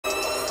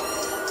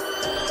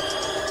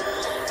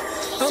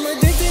I'm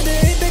addicted to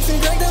Apex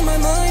and cracked out my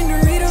mind.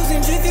 Doritos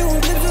and Jiffy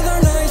when clips with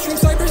our nights. Stream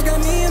snipers got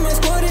me and my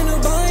squad in a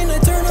bind. I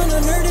turn on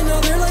a nerd and now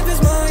their life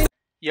is mine.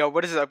 Yo,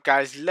 what is up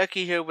guys?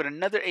 Lucky here with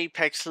another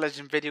Apex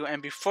Legend video,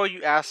 and before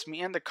you ask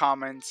me in the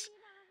comments,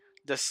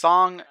 the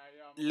song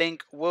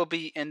link will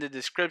be in the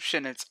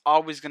description. It's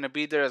always going to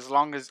be there as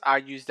long as I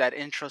use that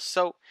intro.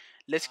 So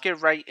let's get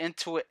right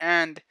into it.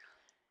 And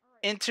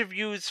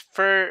interviews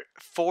for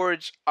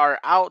Forge are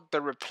out.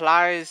 The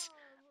replies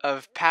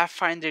of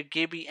Pathfinder,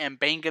 Gibby, and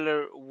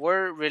Bangular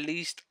were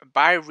released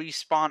by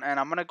Respawn, and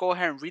I'm going to go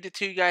ahead and read it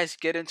to you guys,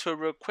 get into it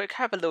real quick,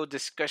 have a little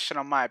discussion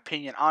on my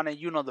opinion on it.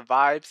 You know the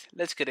vibes.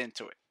 Let's get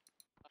into it.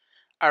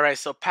 Alright,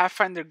 so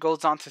Pathfinder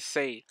goes on to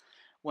say,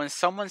 when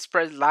someone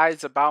spreads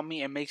lies about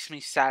me, it makes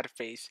me sad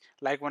face.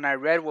 Like when I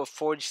read what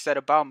Forge said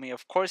about me,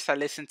 of course I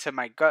listen to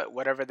my gut,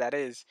 whatever that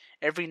is,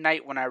 every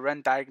night when I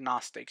run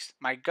diagnostics.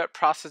 My gut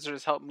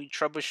processors help me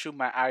troubleshoot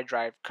my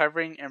iDrive,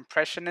 covering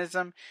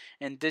impressionism,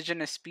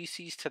 indigenous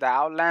species to the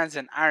outlands,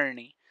 and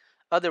irony.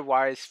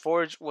 Otherwise,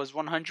 Forge was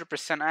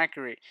 100%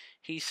 accurate.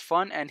 He's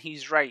fun and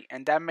he's right,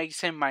 and that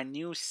makes him my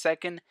new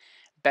second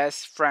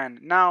best friend.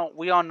 Now,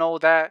 we all know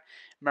that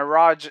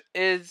Mirage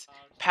is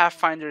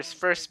Pathfinder's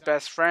first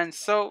best friend,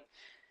 so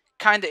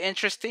kind of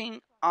interesting.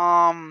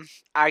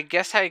 I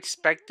guess I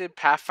expected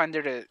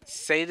Pathfinder to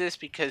say this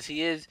because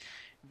he is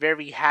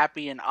very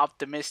happy and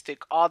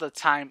optimistic all the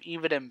time,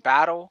 even in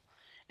battle.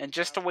 And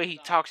just the way he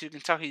talks, you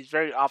can tell he's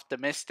very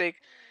optimistic.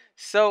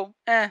 So,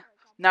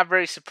 not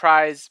very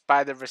surprised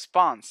by the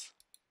response.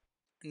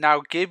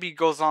 Now, Gibby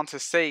goes on to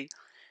say,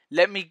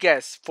 let me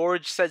guess,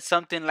 Forge said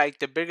something like,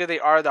 the bigger they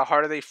are, the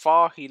harder they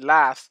fall. He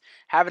laughs.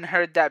 Haven't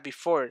heard that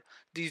before.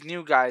 These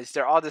new guys,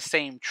 they're all the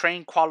same.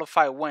 Train,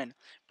 qualify, win.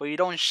 But you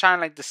don't shine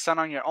like the sun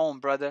on your own,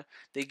 brother.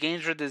 The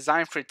games were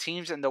designed for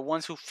teams, and the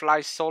ones who fly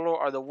solo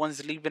are the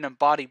ones leaving in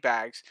body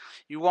bags.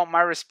 You want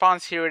my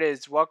response? Here it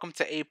is. Welcome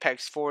to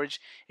Apex, Forge.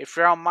 If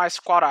you're on my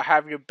squad, I'll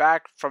have your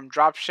back from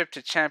dropship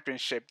to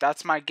championship.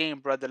 That's my game,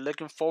 brother.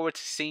 Looking forward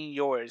to seeing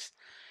yours.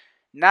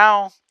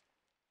 Now,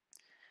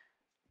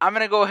 I'm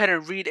going to go ahead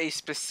and read a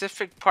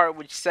specific part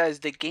which says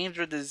the games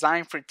were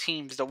designed for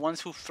teams. The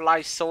ones who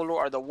fly solo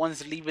are the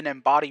ones leaving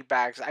in body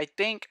bags. I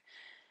think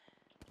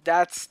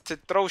that's to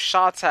throw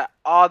shots at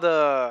all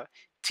the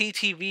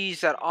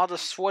TTVs, at all the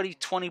sweaty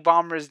 20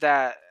 bombers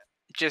that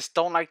just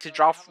don't like to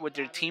drop with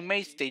their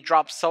teammates. They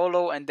drop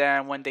solo, and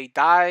then when they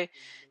die,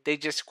 they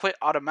just quit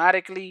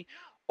automatically.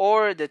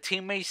 Or the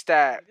teammates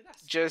that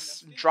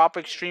just drop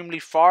extremely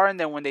far, and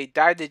then when they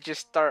die, they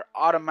just start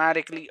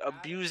automatically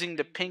abusing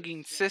the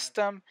pinging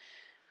system.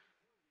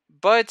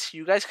 But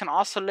you guys can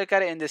also look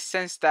at it in the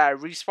sense that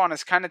Respawn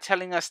is kind of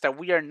telling us that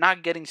we are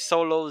not getting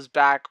solos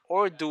back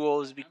or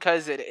duos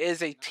because it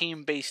is a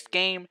team-based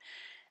game.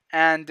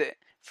 And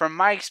from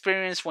my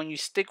experience, when you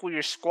stick with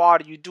your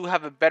squad, you do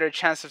have a better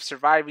chance of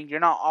surviving. You're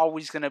not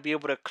always going to be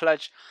able to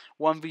clutch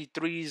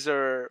 1v3s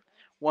or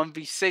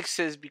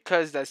 1v6s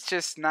because that's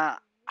just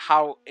not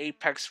how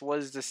Apex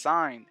was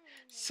designed.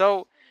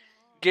 So,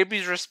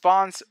 Gibby's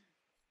response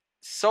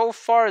so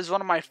far is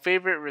one of my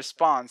favorite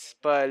response,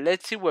 but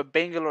let's see what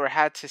Bangalore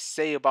had to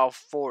say about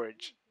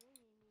Forge.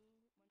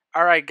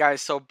 Alright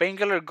guys, so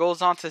Bangalore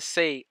goes on to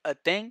say, a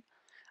thing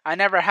I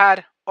never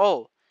had.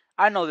 Oh,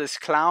 I know this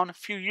clown. A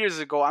few years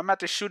ago, I'm at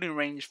the shooting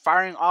range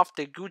firing off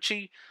the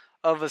Gucci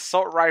of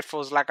assault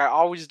rifles like I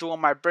always do on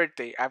my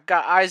birthday. I've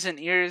got eyes and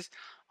ears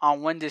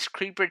on when this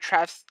creeper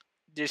taps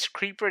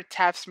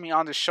me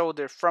on the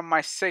shoulder from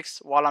my six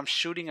while I'm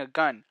shooting a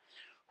gun.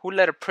 Who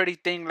let a pretty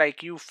thing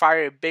like you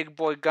fire a big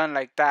boy gun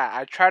like that?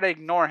 I try to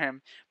ignore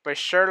him, but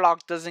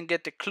Sherlock doesn't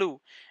get the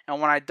clue.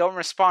 And when I don't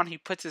respond, he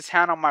puts his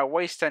hand on my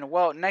waist, and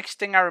well, next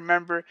thing I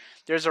remember,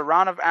 there's a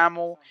round of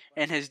ammo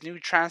in his new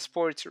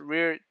transport's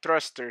rear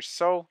thruster.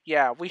 So,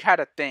 yeah, we had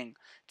a thing.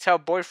 Tell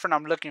boyfriend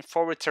I'm looking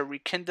forward to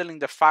rekindling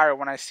the fire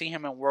when I see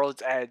him in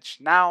World's Edge.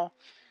 Now,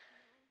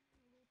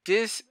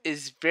 this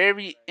is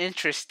very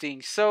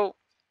interesting. So,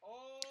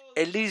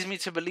 it leads me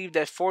to believe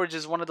that Forge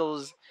is one of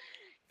those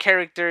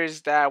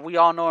characters that we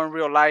all know in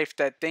real life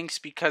that thinks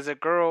because a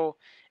girl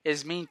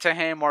is mean to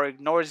him or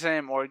ignores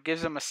him or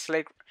gives him a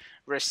slick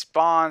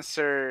response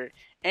or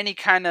any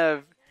kind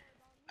of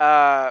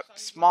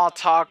small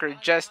talk or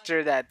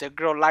gesture that the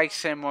girl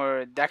likes him,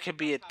 or that could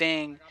be a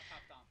thing.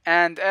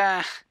 And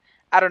I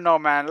don't know,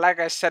 man. Like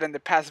I said in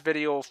the past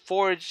video,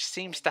 Forge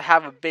seems to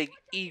have a big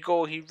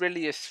ego. He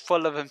really is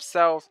full of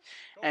himself,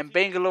 and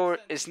Bangalore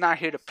is not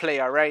here to play,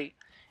 alright?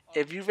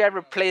 If you've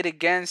ever played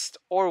against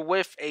or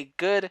with a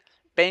good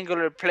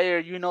Bangalore player,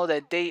 you know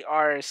that they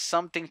are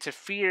something to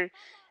fear.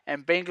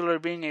 And Bangalore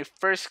being a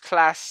first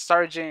class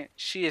sergeant,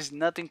 she is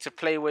nothing to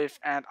play with.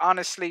 And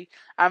honestly,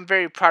 I'm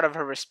very proud of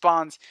her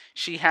response.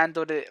 She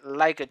handled it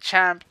like a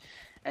champ,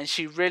 and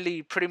she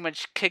really pretty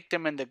much kicked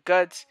him in the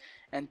guts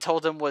and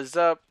told him what's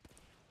up.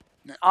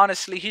 And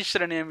honestly, he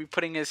shouldn't even be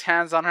putting his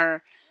hands on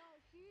her.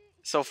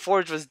 So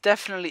Forge was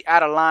definitely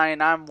out of line.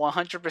 I'm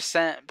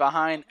 100%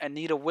 behind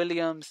Anita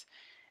Williams.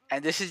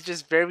 And this is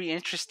just very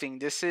interesting.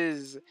 This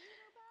is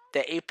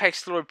the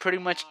Apex lore pretty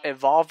much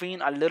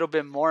evolving a little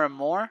bit more and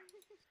more.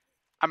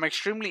 I'm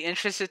extremely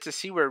interested to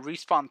see where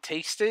Respawn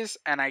takes this,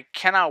 and I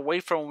cannot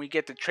wait for when we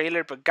get the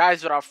trailer. But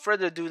guys, without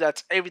further ado,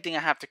 that's everything I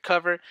have to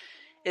cover.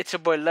 It's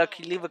your boy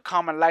Lucky. Leave a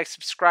comment, like,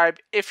 subscribe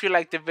if you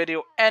like the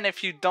video, and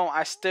if you don't,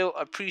 I still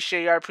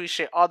appreciate you. I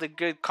appreciate all the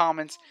good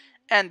comments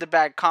and the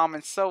bad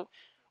comments. So,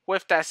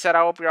 with that said,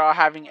 I hope you're all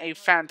having a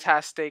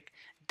fantastic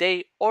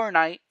day or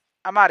night.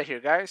 I'm out of here,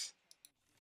 guys.